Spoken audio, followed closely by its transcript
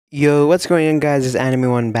Yo, what's going on guys? It's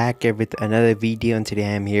Anime1 back here with another video, and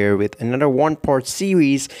today I'm here with another one-part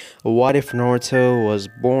series. What if Naruto was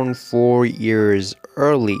born 4 years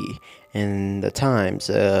early in the time?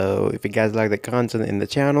 So if you guys like the content in the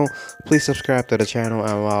channel, please subscribe to the channel,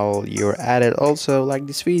 and while you're at it, also like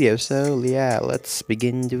this video. So yeah, let's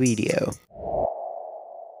begin the video.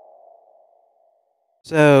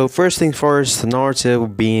 So first thing first,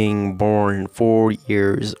 Naruto being born 4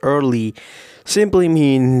 years early simply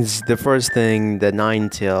means the first thing, the Nine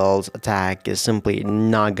Tails attack is simply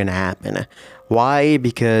not gonna happen. Why?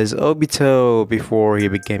 Because Obito, before he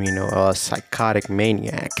became, a psychotic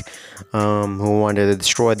maniac, who wanted to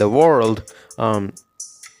destroy the world,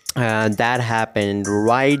 that happened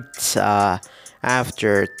right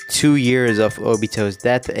after 2 years of Obito's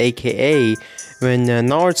death, aka when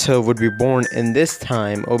Naruto would be born, and this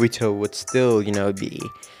time Obito would still, be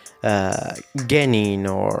Genin,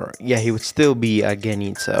 or yeah, he would still be a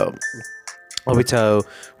Genin. So Obito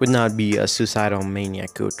would not be a suicidal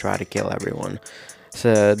maniac who would try to kill everyone.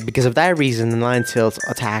 So because of that reason, the Nine Tails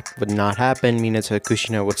attack would not happen. Minato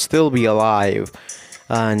Kushina would still be alive,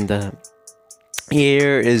 and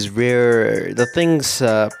here is where the things.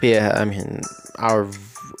 Our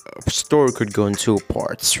story could go in two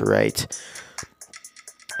parts, right?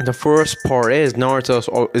 The first part is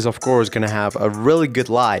Naruto is of course gonna have a really good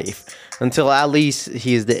life until at least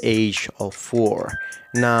he is the age of 4.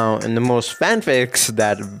 Now, in the most fanfics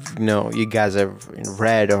that you guys have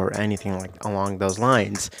read or anything like along those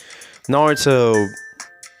lines, Naruto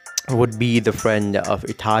would be the friend of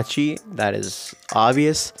Itachi. That is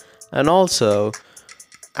obvious, and also,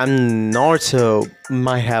 Naruto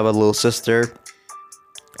might have a little sister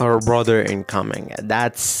or brother incoming.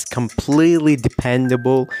 That's completely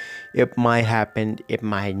dependable. It might happen, it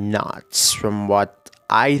might not. From what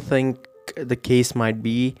I think the case might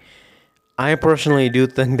be, I personally do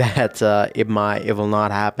think that it will not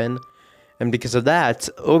happen. And because of that,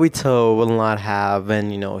 Obito will not have, when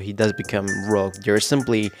he does become rogue. There's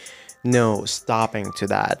simply no stopping to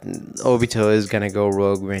that. Obito is gonna go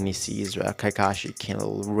rogue when he sees Kakashi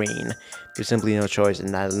kill Rain. There's simply no choice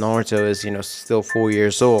in that. Naruto is still 4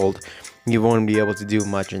 years old. You won't be able to do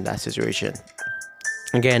much in that situation.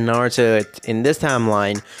 Again, Naruto in this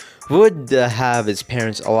timeline would have his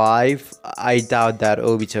parents alive. I doubt that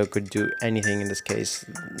Obito could do anything in this case,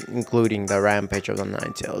 including the rampage of the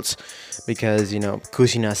Nine Tails, because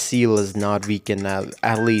Kushina's seal is not weakened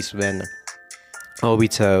at least when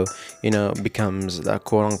Obito, becomes the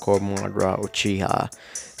quote-unquote Madara Uchiha.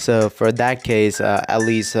 So for that case, at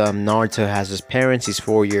least Naruto has his parents. He's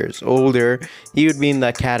 4 years older. He would be in the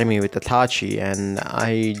academy with Itachi, and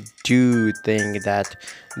I do think that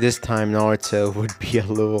this time Naruto would be a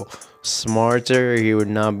little smarter. He would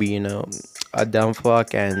not be, a dumb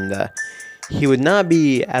fuck, and he would not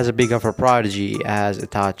be as big of a prodigy as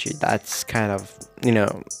Itachi. That's kind of,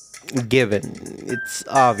 given. It's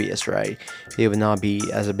obvious, right? He would not be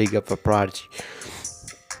as big of a prodigy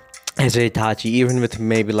as Itachi, even with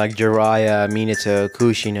maybe like Jiraiya, Minato,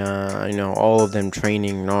 Kushina, all of them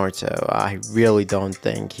training Naruto. I really don't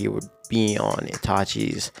think he would be on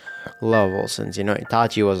Itachi's level, since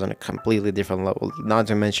Itachi was on a completely different level. Not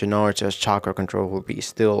to mention Naruto's chakra control will be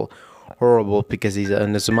still horrible because he's a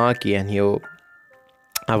Uzumaki, and he'll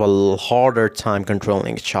have a harder time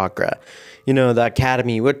controlling chakra. The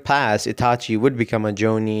academy would pass, Itachi would become a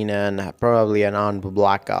Jonin and probably an honorable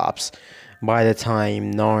Black Ops by the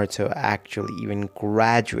time Naruto actually even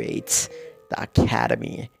graduates the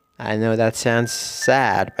academy. I know that sounds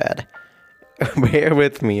sad, but bear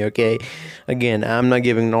with me, okay? Again, I'm not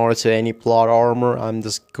giving Naruto any plot armor. I'm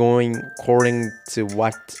just going according to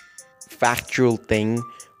what factual thing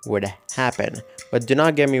would happen. But do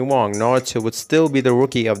not get me wrong, Naruto would still be the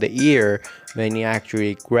rookie of the year when he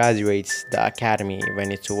actually graduates the academy when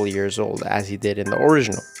he's 12 years old, as he did in the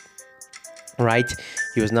original. Right?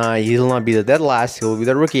 He'll not be the dead last, he'll be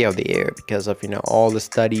the rookie of the year because of all the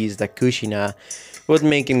studies that Kushina would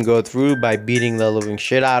make him go through by beating the living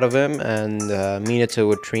shit out of him, and Minato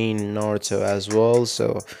would train Naruto as well,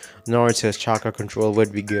 so Naruto's chakra control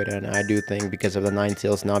would be good. And I do think because of the Nine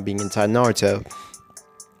Tails not being inside Naruto,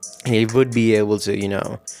 he would be able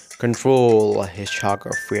to, control his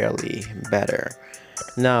chakra fairly better.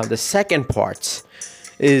 Now, the second part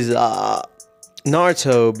is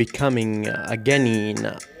Naruto becoming a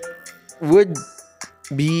Genin would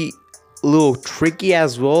be a little tricky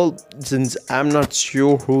as well, since I'm not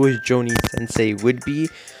sure who his Jonin Sensei would be.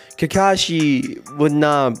 Kakashi would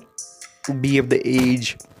not be of the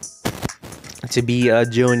age to be a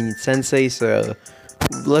Jonin Sensei, so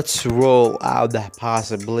let's roll out that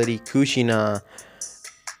possibility. Kushina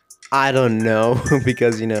I don't know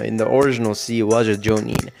because in the original C was a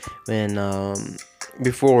Jonin when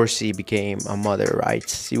before C became a mother, right?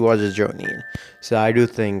 She was a Jonin, so I do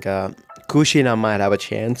think Kushina might have a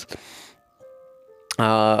chance.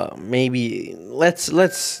 Maybe let's select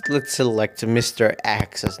Mr.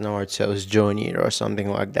 X as Naruto's Jonin or something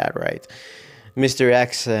like that, right? Mr.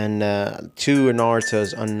 X and two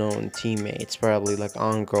Naruto's unknown teammates, probably like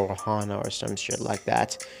Anko or Hana or some shit like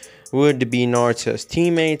that, would be Naruto's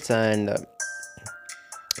teammates, and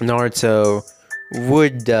Naruto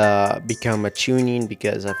would become a Chunin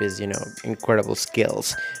because of his, incredible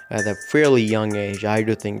skills. At a fairly young age, I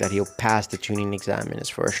do think that he'll pass the Chunin exam in his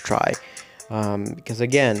first try. Because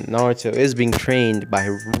again, Naruto is being trained by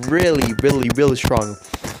really, really, really strong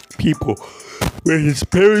people. Where his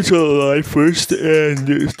parents are alive first, and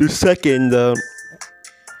the second,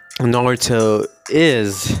 Naruto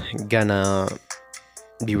is gonna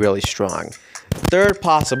be really strong. Third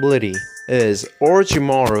possibility is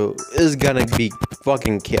Orochimaru is gonna be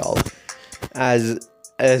fucking killed.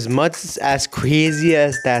 As much as crazy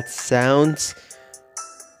as that sounds,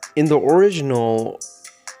 in the original,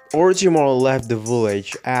 Orochimaru left the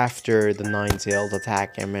village after the Nine-Tailed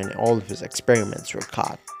attacked him and all of his experiments were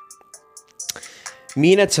caught.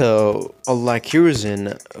 Minato, unlike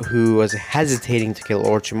Hiruzen, who was hesitating to kill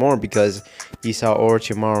Orochimaru because he saw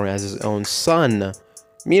Orochimaru as his own son,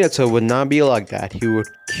 Minato would not be like that. He would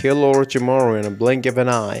kill Orochimaru in a blink of an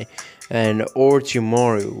eye, and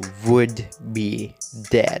Orochimaru would be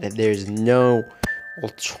dead. There's no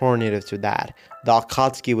alternative to that. The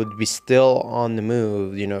Akatsuki would be still on the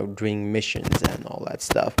move, doing missions and all that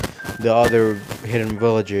stuff. The other hidden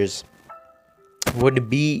villagers would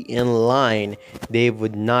be in line. They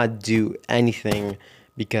would not do anything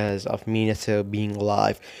because of Minato being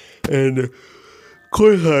alive. And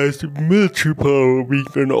Koihai's military power being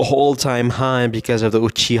an all-time high because of the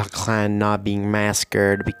Uchiha clan not being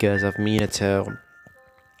massacred because of Minato.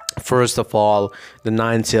 First of all, the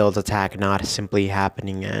Nine-Tailed attack not simply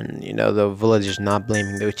happening, and the villagers not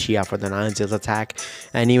blaming the Uchiha for the Nine-Tailed attack.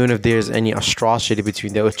 And even if there's any atrocity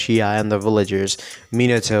between the Uchiha and the villagers,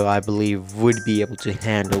 Minato, I believe, would be able to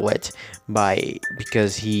handle it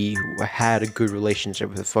because he had a good relationship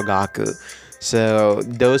with Fugaku. So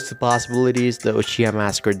those two possibilities, the Uchiha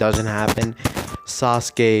massacre doesn't happen.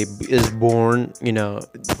 Sasuke is born,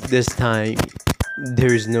 this time.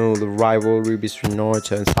 There is no rivalry between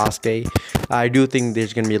Naruto and Sasuke. I do think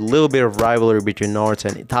there's going to be a little bit of rivalry between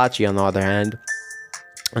Naruto and Itachi on the other hand.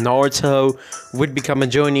 Naruto would become a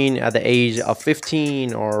Jonin at the age of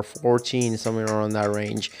 15 or 14, somewhere around that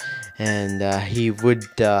range. And he would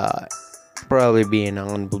probably be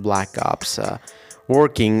on Black Ops,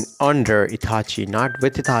 working under Itachi, not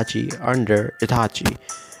with Itachi, under Itachi.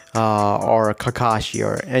 Or Kakashi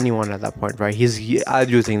or anyone at that point, right? I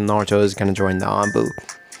do think Naruto is gonna join the Anbu.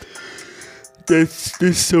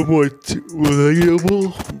 That's somewhat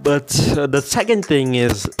relatable, but the second thing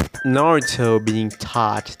is Naruto being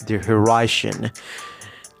taught the Hiraishin.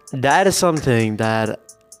 That is something that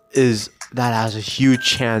has a huge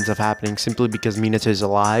chance of happening simply because Minato is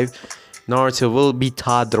alive. Naruto will be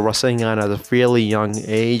taught the Rasengan at a fairly young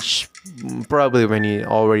age, probably when he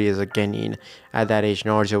already is a Genin. At that age,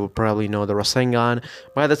 Naruto will probably know the Rasengan.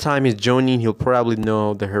 By the time he's Jonin, he'll probably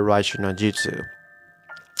know the Hiraishin no Jutsu.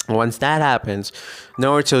 Once that happens,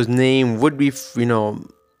 Naruto's name would be,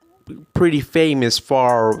 pretty famous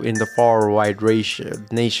in the far wide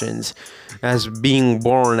nations as being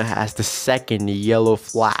born as the second yellow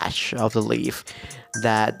flash of the leaf.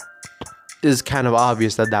 That is kind of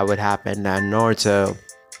obvious that would happen, and Naruto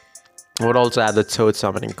would also have the Toad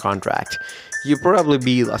summoning contract. He'd probably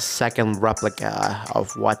be a second replica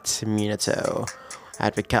of what Minato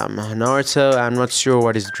had become. Naruto, I'm not sure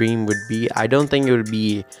what his dream would be. I don't think it would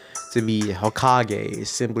be to be Hokage,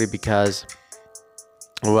 simply because,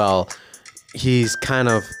 well, he's kind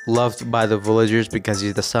of loved by the villagers because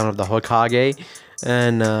he's the son of the Hokage.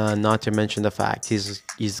 And not to mention the fact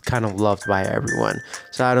he's kind of loved by everyone.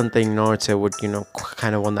 So I don't think Naruto would,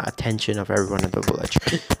 kind of want the attention of everyone in the village.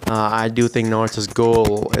 I do think Naruto's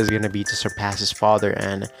goal is going to be to surpass his father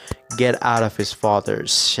and get out of his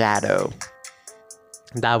father's shadow.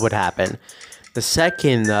 That would happen.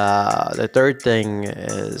 The third thing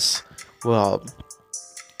is, well,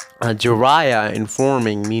 Jiraiya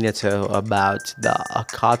informing Minato about the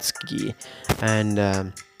Akatsuki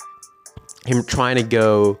and him trying to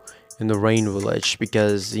go in the Rain Village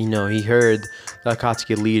because, he heard the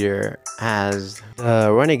Akatsuki leader as the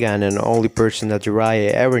Rinnegan and the only person that Jiraiya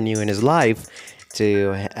ever knew in his life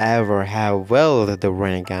to ever have wielded the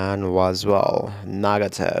Rinnegan was, well,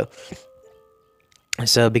 Nagato.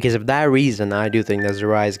 So because of that reason, I do think that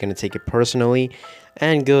Jiraiya is gonna take it personally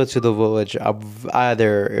and go to the village of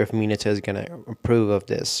either if Minato is gonna approve of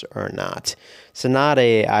this or not.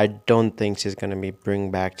 Tsunade, I don't think she's gonna be bring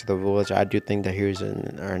back to the village. I do think that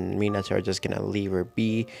Hiruzen and Minato are just gonna leave her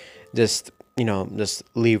be, just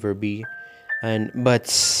leave her be. And but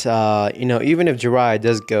even if Jiraiya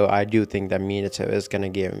does go, I do think that Minato is gonna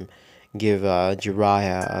give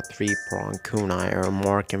Jiraiya a three-prong kunai or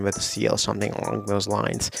mark him with a seal, something along those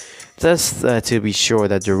lines, just to be sure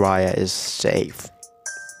that Jiraiya is safe.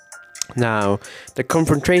 Now, the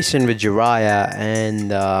confrontation with Jiraiya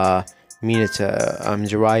and Minato,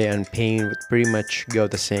 Jiraiya and Pain would pretty much go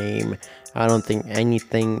the same. I don't think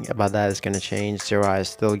anything about that is gonna change. Jiraiya is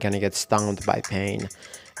still gonna get stung by Pain,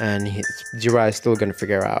 and Jiraiya is still gonna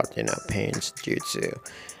figure out, Pain's jutsu.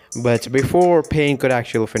 But before Pain could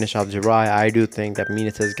actually finish off Jiraiya, I do think that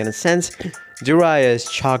Minato is gonna sense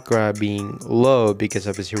Jiraiya's chakra being low because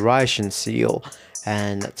of his Hiraishin seal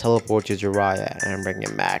and teleport to Jiraiya and bring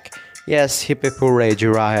him back. Yes, hip hip hooray,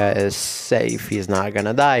 Jiraiya is safe. He's not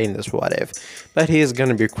gonna die in this what if, but he's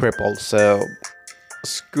gonna be crippled, so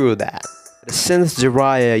screw that. Since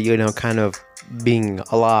Jiraiya, kind of being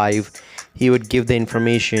alive, he would give the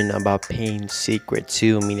information about Pain's secret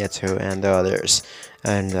to Minato and the others,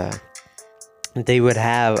 and they would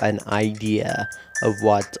have an idea of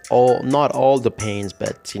what not all the Pains,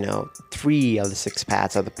 but 3 of the 6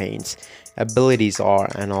 paths of the Pains abilities are,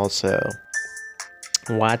 and also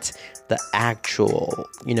what the actual,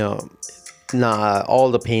 not all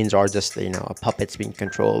the Pains are just puppets being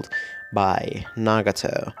controlled by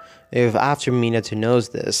Nagato. If after Minato knows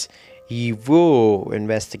this, he will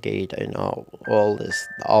investigate all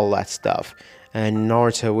that stuff, and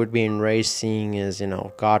Naruto would be enraged seeing his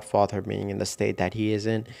godfather being in the state that he is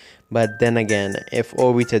in. But then again, if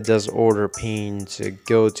Obito does order Pain to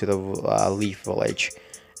go to the Leaf Village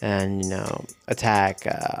and attack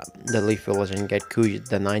the Leaf Village and get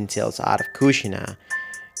the Nine Tails out of Kushina,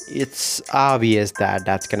 it's obvious that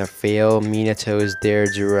that's gonna fail. Minato is there,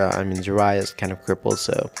 Jiraiya is kind of crippled,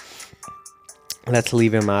 so let's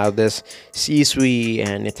leave him out of this. Shisui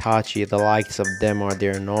and Itachi, the likes of them are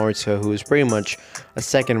there. Naruto, who is pretty much a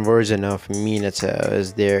second version of Minato,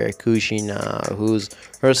 is there. Kushina, who's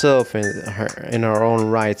herself in her own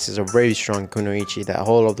rights is a very strong kunoichi. The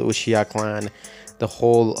whole of the Uchiha clan, the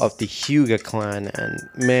whole of the Hyuga clan, and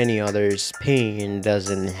many others. Pain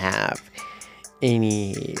doesn't have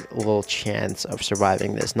any little chance of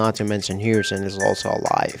surviving this. Not to mention Hiruzen is also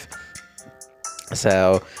alive.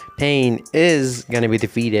 So Pain is gonna be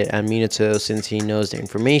defeated, and Minato, since he knows the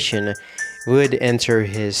information, would enter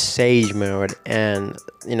his Sage mode and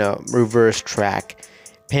reverse track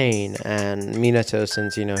Pain. And Minato,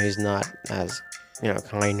 since he's not as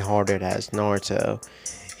kind-hearted as Naruto,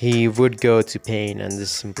 he would go to Pain and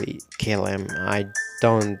just simply kill him. I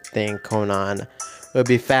don't think Conan would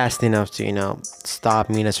be fast enough to stop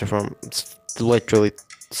Minato from literally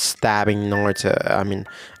stabbing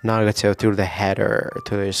Nagato through the head or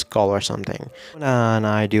to his skull or something. And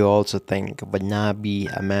I do also think it would not be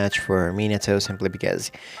a match for Minato, simply because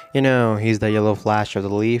he's the yellow flash of the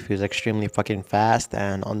leaf, who's extremely fucking fast,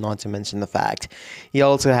 and not to mention the fact he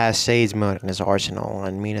also has Sage mode in his arsenal,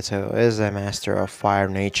 and Minato is a master of fire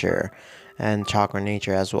nature and chakra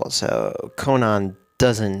nature as well, so Conan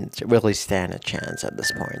doesn't really stand a chance at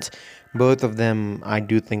this point. Both of them, I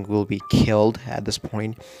do think, will be killed at this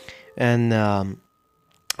point. And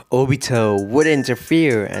Obito would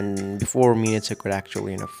interfere, and before Minato could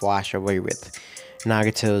actually flash away with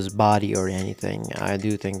Nagato's body or anything, I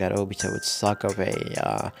do think that Obito would suck away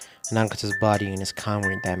Nagato's body in his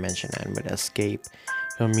Kamui dimension and would escape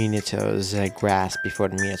from Minato's grasp before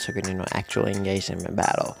Minato could actually engage him in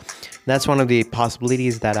battle. That's one of the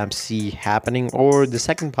possibilities that I see happening. Or the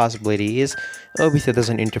second possibility is Obito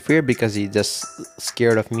doesn't interfere because he's just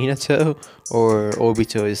scared of Minato, or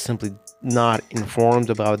Obito is simply not informed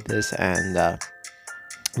about this, and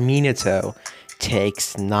Minato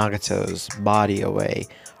takes Nagato's body away,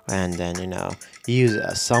 and then use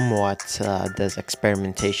somewhat does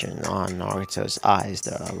experimentation on Nagato's eyes,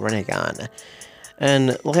 the Rinnegan.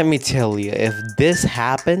 And let me tell you, if this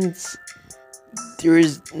happens, there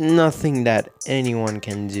is nothing that anyone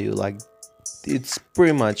can do. Like, it's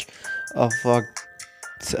pretty much a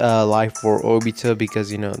fucked life for Obito,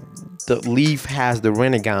 because the leaf has the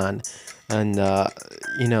Rinnegan, and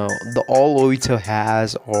the all Obito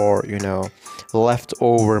has are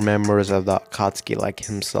leftover members of the Akatsuki, like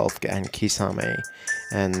himself and Kisame,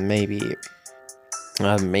 and maybe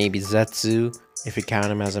Zetsu, if you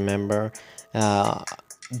count him as a member.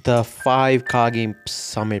 the five Kage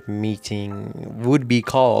summit meeting would be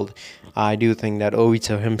called, I do think that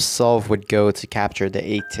Obito himself would go to capture the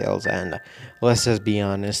Eight Tails, and let's just be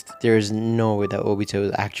honest, there's no way that Obito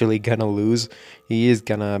is actually gonna lose. He is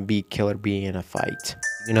gonna beat Killer Bee in a fight.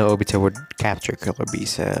 Obito would capture Killer Bee,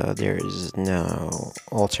 so there is no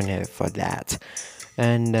alternative for that.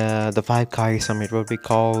 And the five Kage summit would be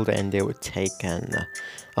called, and they would take an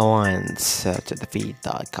alliance to defeat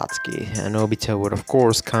Akatsuki. And Obito would, of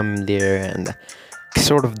course, come there and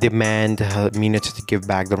sort of demand Minato to give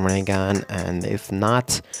back the Rinnegan, and if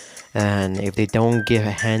not, and if they don't give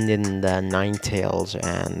a hand in the Nine Tails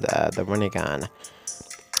and the Rinnegan,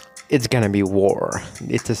 it's gonna be war.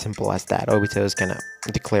 It's as simple as that. Obito is gonna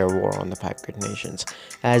declare war on the Five Great Nations,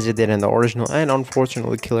 as it did in the original, and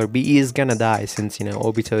unfortunately, Killer Bee is gonna die since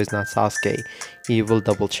Obito is not Sasuke. He will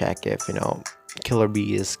double check if Killer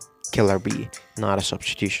Bee is Killer Bee, not a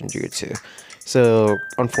substitution jutsu. So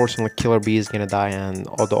unfortunately, Killer Bee is gonna die, and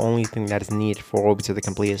the only thing that is needed for Obito to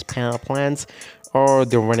complete his plans are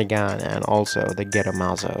the Rinnegan and also the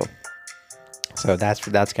Geromazo. So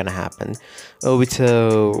that's gonna happen.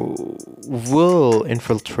 Obito will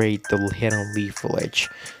infiltrate the Hidden Leaf Village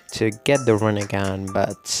to get the Rinnegan,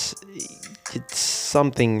 but it's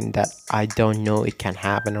something that I don't know it can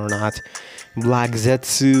happen or not. Black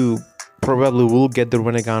Zetsu probably will get the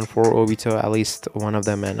Rinnegan for Obito, at least one of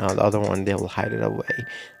them, and the other one they will hide it away,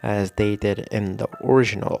 as they did in the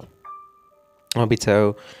original.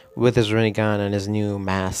 Obito, with his Rinnegan and his new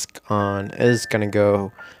mask on, is gonna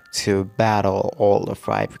go to battle all the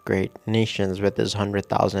five great nations with his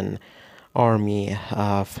 100,000 army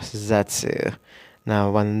of Zetsu.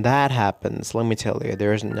 Now, when that happens, let me tell you,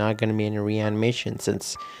 there's not gonna be any reanimation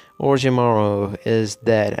since Orochimaru is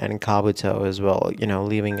dead and Kabuto as well,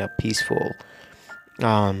 living a peaceful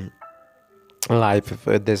life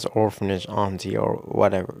with this orphanage auntie or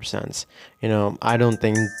whatever sense. I don't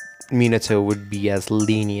think Minato would be as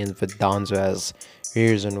lenient with Danzo as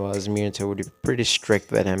Hiruzen was. Minato would be pretty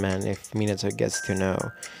strict with him, and if Minato gets to know,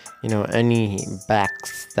 any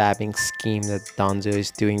backstabbing scheme that Danzo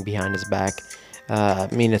is doing behind his back,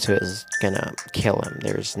 Minato is gonna kill him.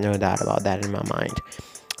 There's no doubt about that in my mind.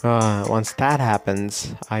 Once that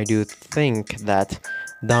happens, I do think that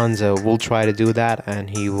Danzo will try to do that, and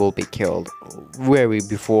he will be killed way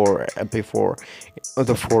before the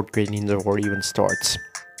fourth great ninja war even starts.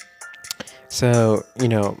 So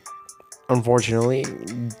unfortunately,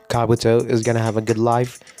 Kabuto is gonna have a good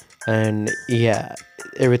life, and yeah,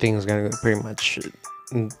 everything is gonna go pretty much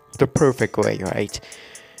the perfect way, right?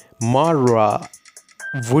 Madara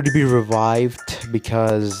would be revived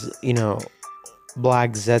because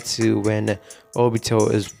Black Zetsu, when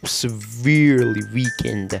Obito is severely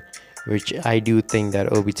weakened, which I do think that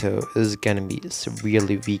Obito is gonna be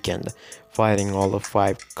severely weakened fighting all the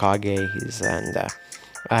five Kages, and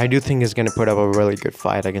I do think he's gonna put up a really good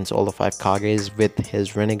fight against all the five Kages with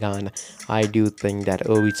his Rinnegan. I do think that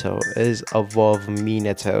Obito is above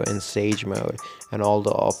Minato in Sage mode and all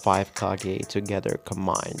the five Kage together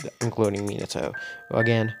combined, including Minato.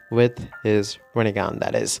 Again, with his Rinnegan,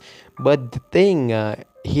 that is. But the thing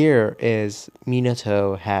here is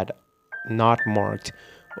Minato had not marked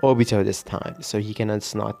Obito this time, so he can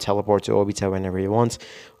not teleport to Obito whenever he wants.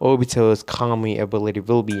 Obito's Kami ability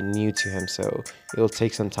will be new to him, so it'll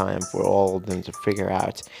take some time for all of them to figure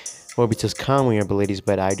out Obito's Kami abilities,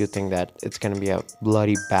 but I do think that it's gonna be a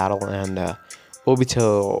bloody battle, and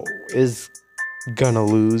Obito is gonna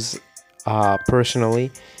lose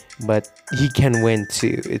personally, but he can win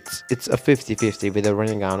too. It's a 50-50 with a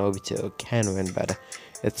Rinnegan. Obito can win, but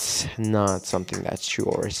it's not something that's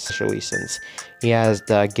sure, especially since he has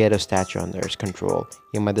the Geto statue under his control.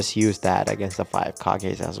 He might just use that against the five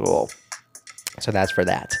Kages as well. So that's for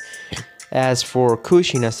that. As for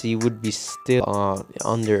Kushina, he would be still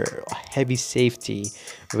under heavy safety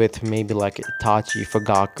with maybe like Itachi,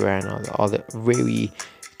 Fugaku, and all the very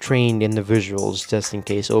trained individuals, just in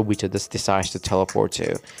case Obito just decides to teleport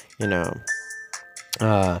to, to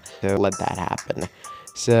let that happen.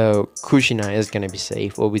 So Kushina is gonna be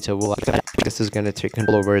safe. Obito will this is gonna take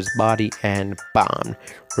control over his body and bam,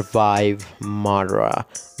 revive Madara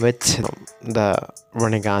with the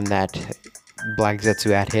Rinnegan that Black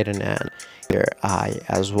Zetsu had hidden and their eye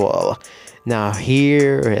as well. Now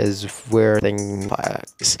here is where things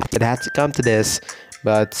it had to come to this,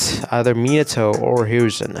 but either Minato or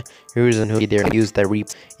Hiruzen who either used the reap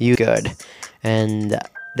you good, and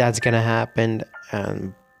that's gonna happen,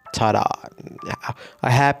 and ta-da,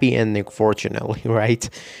 a happy ending, fortunately, right?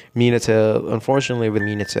 Minato, unfortunately, with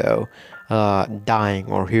Minato dying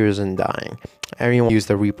or Hiruzen dying, everyone use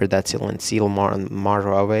the Reaper that seal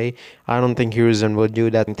Madara away. I don't think Hiruzen would do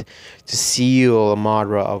that to seal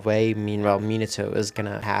Madara away. Meanwhile, Minato is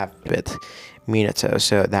gonna have it. Minato,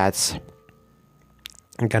 so that's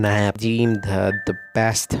gonna have deemed the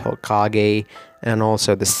best Hokage and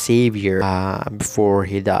also the savior before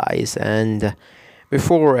he dies. And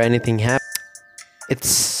before anything happens,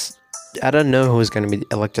 it's I don't know who's gonna be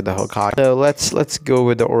elected the Hokage. So let's go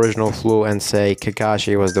with the original flow and say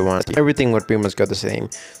Kakashi was the one. Everything would pretty much go the same.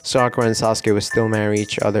 Sakura and Sasuke would still marry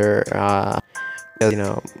each other. You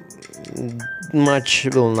know, much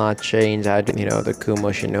will not change. The Kumo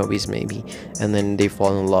Shinobis maybe, and then they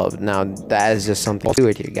fall in love. Now that is just something to do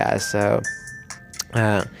with you guys. So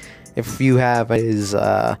if you have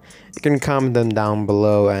you can comment them down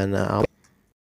below, and